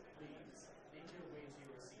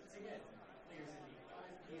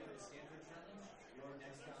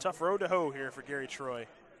 Tough road to hoe here for Gary Troy.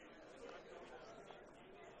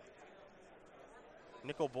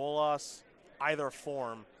 Nicol Bolas, either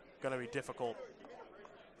form, going to be difficult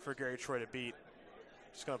for Gary Troy to beat.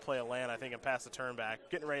 Just going to play a land, I think, and pass the turn back.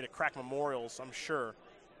 Getting ready to crack Memorials, I'm sure.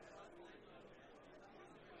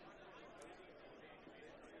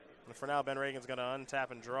 And for now, Ben Ragan's going to untap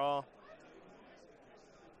and draw.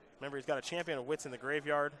 Remember, he's got a Champion of Wits in the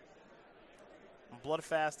graveyard,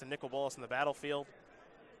 Bloodfast and Nicol Bolas in the battlefield,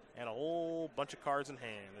 and a whole bunch of cards in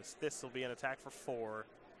hand. This will be an attack for 4.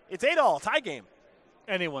 It's 8-all, tie game.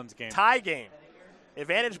 Anyone's game. Tie game.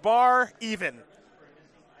 Advantage bar, even.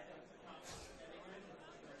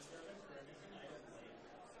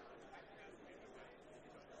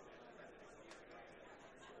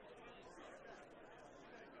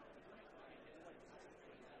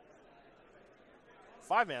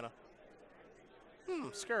 Five mana.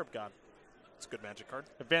 Scarab God. It's a good Magic card.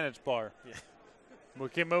 Advantage bar. Yeah. We'll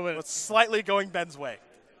keep moving. It's slightly going Ben's way.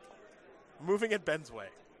 Moving it Ben's way.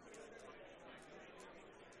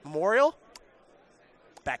 Memorial.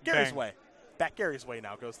 Back Gary's Bang. way. Back Gary's way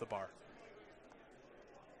now goes the bar.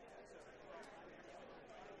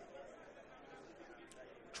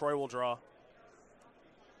 Troy will draw.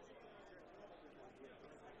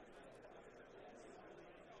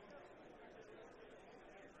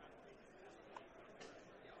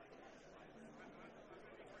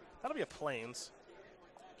 That'll be a Plains.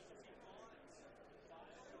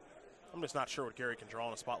 I'm I'm just not sure what Gary can draw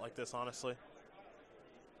in a spot like this, honestly.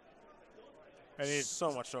 I need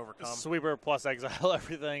so much to overcome. Sweeper plus exile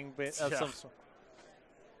everything. But Yeah.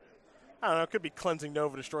 I don't know. It could be cleansing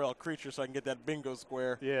Nova, destroy all creatures, so I can get that bingo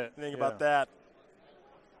square. Yeah. Think about that.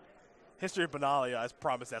 History of Benalia, I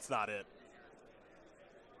promise that's not it.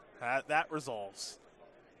 That resolves.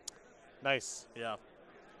 Nice. Yeah.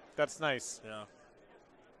 That's nice. Yeah.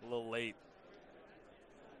 A little late.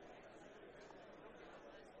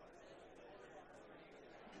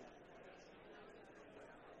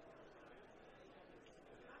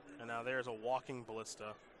 And now there's a walking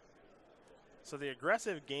ballista. So the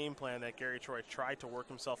aggressive game plan that Gary Troy tried to work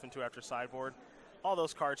himself into after sideboard, all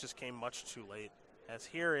those cards just came much too late. As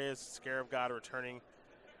here is Scarab God returning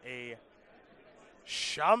a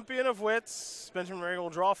Champion of Wits. Benjamin Reagan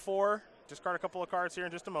will draw 4. Discard a couple of cards here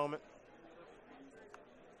in just a moment.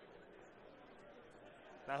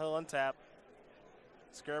 Now he'll untap.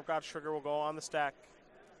 Scarab God Trigger will go on the stack.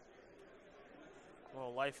 A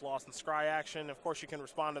little life loss and scry action. Of course, you can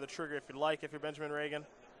respond to the trigger if you'd like, if you're Benjamin Reagan.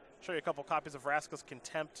 Show you a couple copies of Vraska's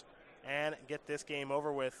Contempt and get this game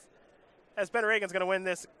over with. As Ben Reagan's going to win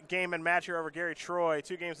this game and match here over Gary Troy,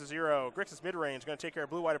 2-0. Grixis mid-range going to take care of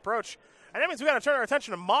blue-white approach. And that means we got to turn our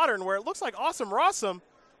attention to Modern, where it looks like Awesome Rosum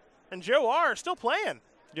and Joe R are still playing.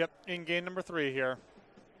 Yep, in game number 3 here.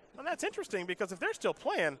 And that's interesting because if they're still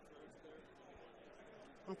playing,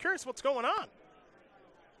 I'm curious what's going on.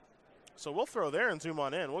 So we'll throw there and zoom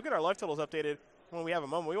on in. We'll get our life totals updated when we have a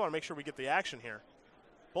moment. We want to make sure we get the action here.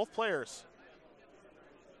 Both players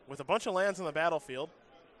with a bunch of lands on the battlefield.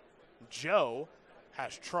 Joe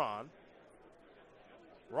has Tron.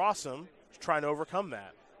 Rosum is trying to overcome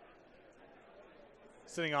that.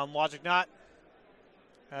 Sitting on Logic Knot.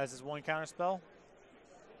 Has his 1 counter spell.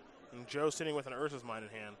 And Joe sitting with an Urza's Mine in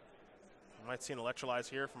hand. You might see an Electrolyze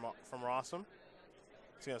here from Rosum.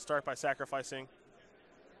 He's going to start by sacrificing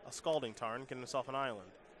a Scalding Tarn, getting himself an island.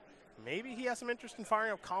 Maybe he has some interest in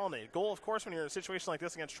firing up Colonnade. Goal, of course, when you're in a situation like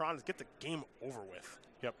this against Tron is get the game over with.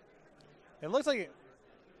 Yep. It looks like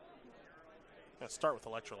Going to start with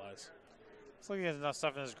Electrolyze. Looks like he has enough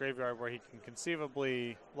stuff in his graveyard where he can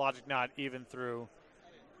conceivably Logic Knot even through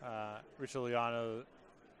Ricigliano's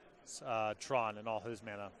Tron and all his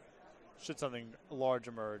mana. Should something large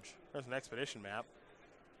emerge. There's an Expedition map.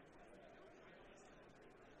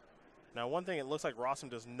 Now, one thing it looks like Rosum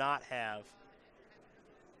does not have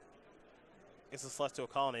is the Celestial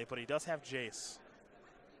Colonnade, but he does have Jace.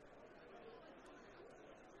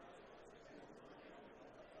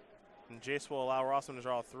 And Jace will allow Rosum to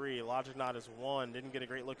draw 3. Logic Knot is 1. Didn't get a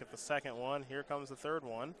great look at the second one. Here comes the third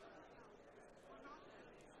one.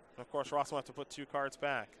 And of course, Rosum will have to put 2 cards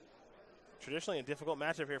back. Traditionally a difficult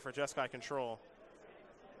matchup here for Jeskai Control.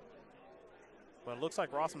 But it looks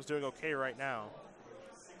like Rosum's doing okay right now.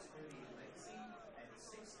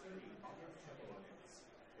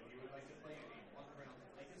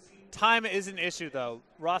 Time is an issue, though.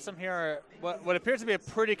 Rosum here, what appears to be a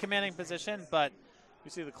pretty commanding position, but you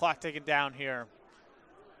see the clock ticking down here,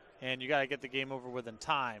 and you got to get the game over within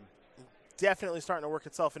time. Definitely starting to work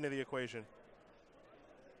itself into the equation.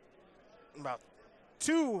 About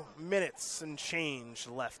 2 minutes and change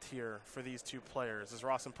left here for these two players as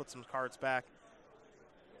Rosum puts some cards back.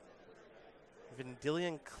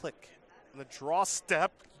 Vendilion Click in the draw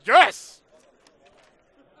step. Yes!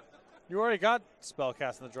 You already got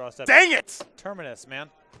Spellcast in the draw step. Dang it! Terminus, man.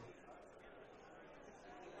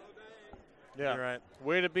 Yeah. You're right.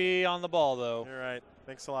 Way to be on the ball, though. You're right.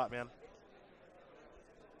 Thanks a lot, man.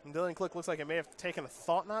 Vendilion Click looks like it may have taken a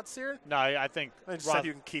Thought Knot Seer. No, I think They just said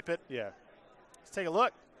you can keep it. Yeah. Let's take a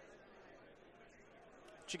look.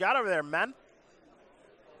 What you got over there, man?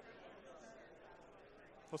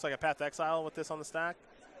 Looks like a Path to Exile with this on the stack.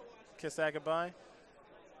 Kiss that goodbye.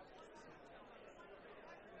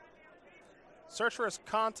 Search for his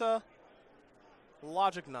Kanta.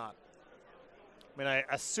 Logic Knot. I mean, I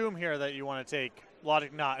assume here that you want to take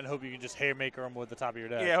Logic Knot and hope you can just Haymaker him with the top of your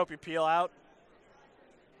deck. Yeah, I hope you peel out.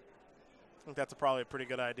 I think that's probably a pretty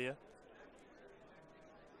good idea.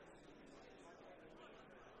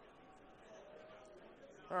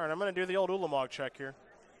 All right, I'm going to do the old Ulamog check here.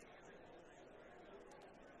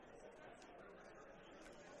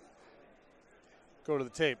 Go to the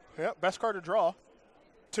tape. Yep, best card to draw.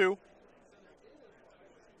 2.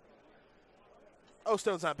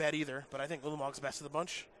 Stone's not bad either, but I think Ulamog's best of the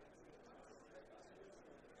bunch.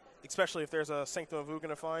 Especially if there's a Sanctum of Ugin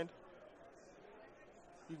to find.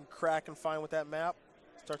 You can crack and find with that map.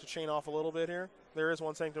 Start to chain off a little bit here. There is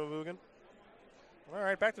one Sanctum of Ugin. All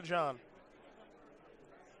right, back to John.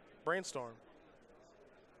 Brainstorm.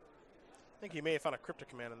 I think he may have found a Cryptic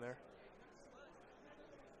Command in there.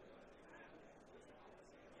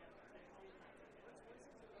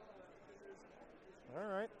 All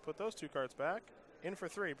right, put those 2 cards back. In for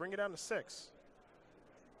 3, bring it down to 6.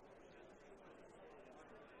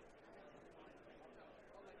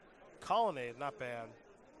 Colonnade, not bad.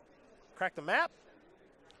 Crack the map?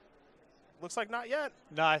 Looks like not yet.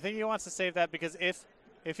 No, I think he wants to save that because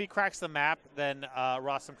if he cracks the map, then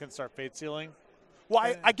Rosum can start fate sealing.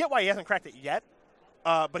 Well, I get why he hasn't cracked it yet,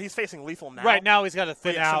 but he's facing lethal now. Right, now he's got to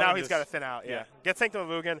thin out. So now he's got to thin out, yeah. Get Sanctum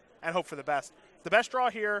of Ugin and hope for the best. The best draw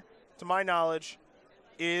here, to my knowledge,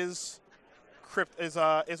 is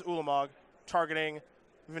Ulamog, targeting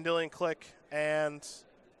Vendilion Click and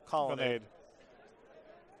Colonnade.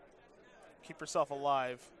 Keep yourself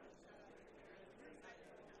alive.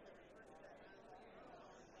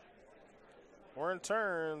 Orin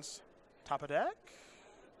turns. Top of deck?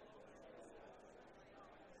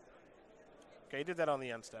 Okay, he did that on the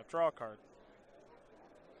end step. Draw a card.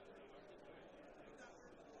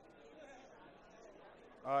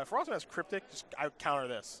 If Rosum has Cryptic, I would counter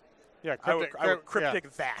this. Yeah, Cryptic, I would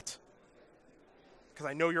Cryptic that. Because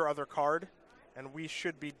I know your other card, and we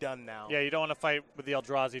should be done now. Yeah, you don't want to fight with the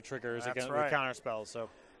Eldrazi triggers That's against right. with counter spells. So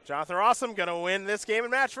Jonathan Rosum going to win this game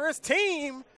and match for his team.